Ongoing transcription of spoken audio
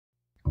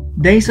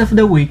Days of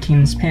the week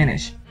in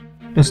Spanish.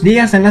 Los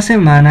días de la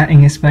semana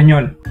en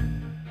español.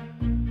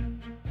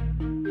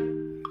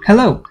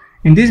 Hello!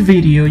 In this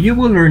video, you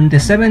will learn the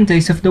 7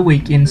 days of the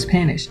week in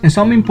Spanish and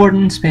some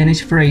important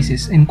Spanish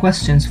phrases and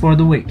questions for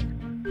the week.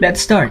 Let's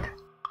start!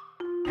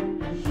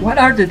 What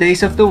are the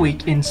days of the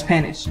week in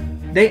Spanish?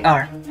 They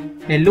are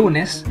el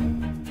lunes,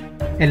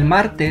 el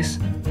martes,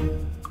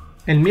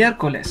 el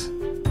miércoles,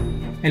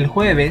 el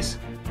jueves,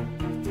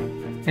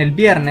 el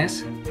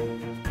viernes,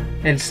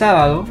 el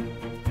sábado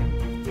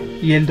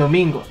y el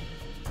domingo.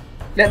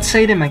 Let's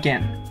say them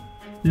again.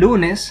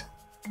 Lunes,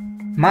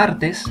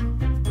 martes,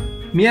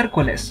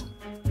 miércoles,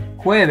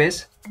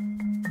 jueves,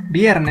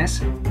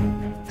 viernes,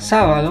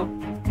 sábado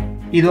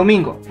y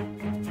domingo.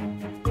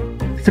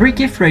 3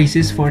 key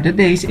phrases for the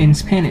days in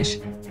Spanish.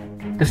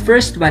 The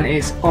first one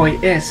is hoy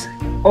es.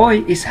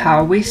 Hoy is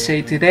how we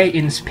say today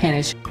in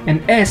Spanish,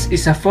 and es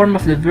is a form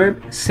of the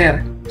verb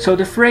ser. So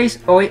the phrase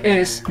hoy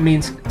es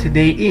means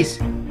today is.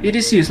 It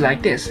is used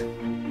like this.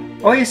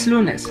 Hoy es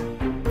lunes.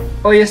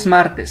 Hoy es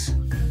martes.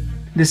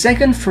 The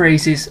second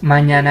phrase is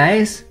mañana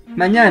es.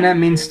 Mañana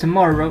means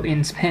tomorrow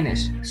in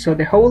Spanish, so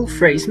the whole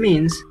phrase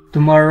means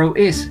tomorrow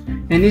is,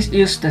 and is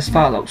used as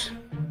follows.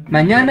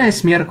 Mañana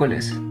es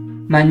miércoles.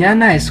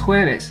 Mañana es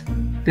jueves.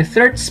 The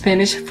third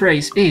Spanish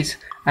phrase is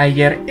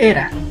ayer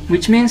era,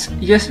 which means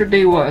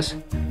yesterday was,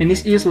 and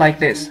is used like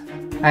this.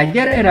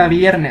 Ayer era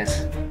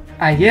viernes.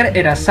 Ayer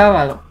era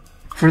sábado.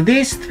 For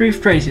these 3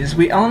 phrases,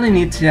 we only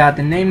need to add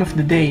the name of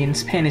the day in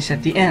Spanish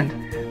at the end.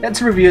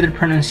 Let's review the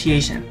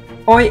pronunciation.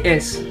 Hoy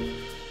es,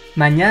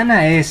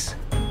 mañana es,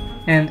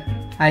 and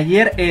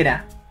ayer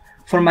era.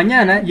 For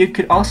mañana, you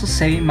could also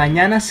say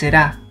mañana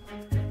será,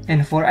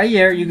 and for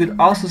ayer, you could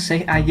also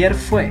say ayer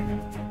fue.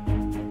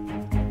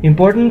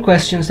 Important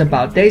questions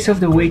about days of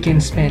the week in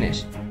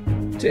Spanish.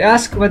 To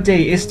ask what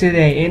day is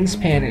today in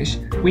Spanish,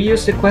 we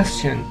use the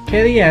question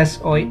 ¿Qué día es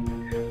hoy?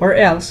 Or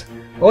else,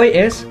 hoy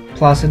es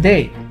plus a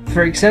day.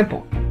 For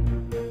example,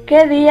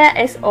 ¿Qué día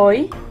es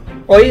hoy?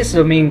 Hoy es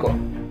domingo.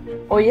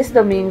 ¿Hoy es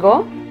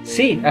domingo?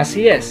 Sí,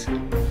 así es.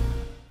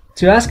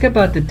 To ask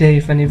about the day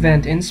of an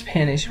event in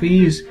Spanish, we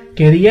use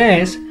 ¿Qué día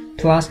es?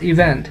 Plus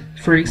event.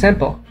 For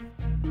example,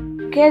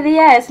 ¿Qué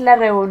día es la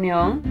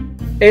reunión?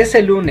 Es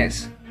el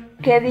lunes.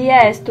 ¿Qué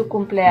día es tu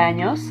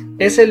cumpleaños?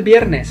 Es el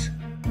viernes.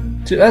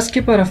 To ask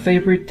about a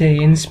favorite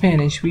day in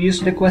Spanish, we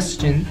use the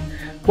question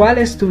 ¿Cuál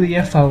es tu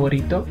día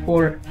favorito?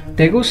 Or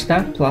 ¿Te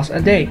gusta? Plus a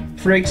day.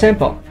 For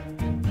example,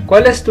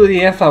 ¿Cuál es tu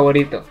día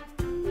favorito?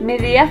 Mi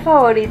día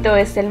favorito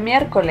es el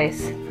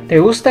miércoles. ¿Te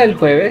gusta el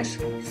jueves?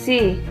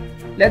 Sí.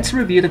 Let's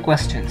review the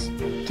questions.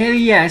 ¿Qué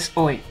día es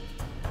hoy?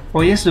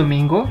 ¿Hoy es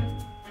domingo?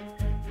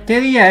 ¿Qué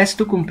día es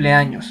tu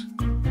cumpleaños?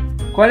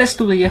 ¿Cuál es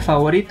tu día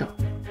favorito?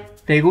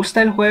 ¿Te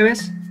gusta el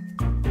jueves?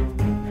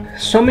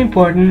 Some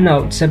important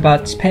notes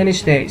about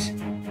Spanish days.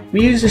 We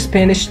use the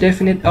Spanish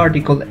definite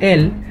article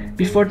el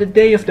before the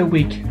day of the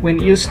week when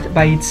used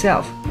by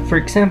itself. For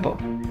example,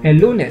 el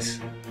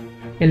lunes,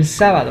 el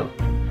sábado.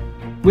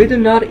 We do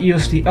not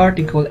use the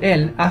article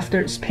el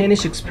after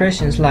Spanish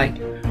expressions like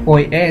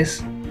hoy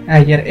es,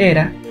 ayer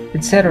era,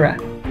 etc.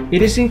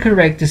 It is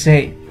incorrect to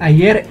say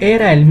ayer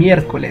era el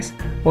miércoles,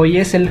 hoy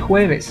es el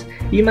jueves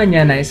y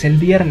mañana es el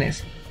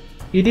viernes.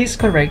 It is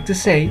correct to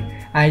say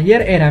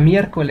ayer era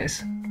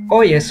miércoles,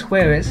 hoy es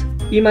jueves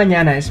y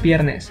mañana es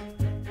viernes.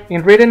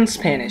 In written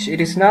Spanish, it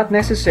is not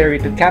necessary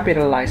to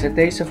capitalize the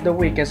days of the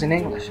week as in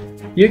English.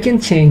 You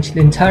can change the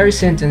entire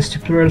sentence to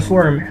plural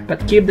form,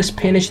 but keep the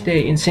Spanish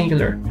day in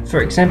singular.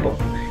 For example,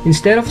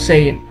 instead of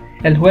saying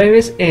el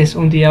jueves es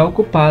un día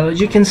ocupado,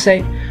 you can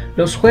say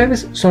los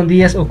jueves son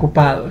días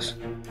ocupados.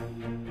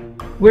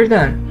 We're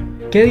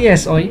done. ¿Qué día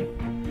es hoy?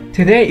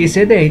 Today is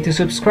a day to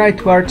subscribe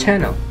to our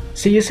channel.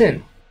 See you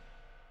soon.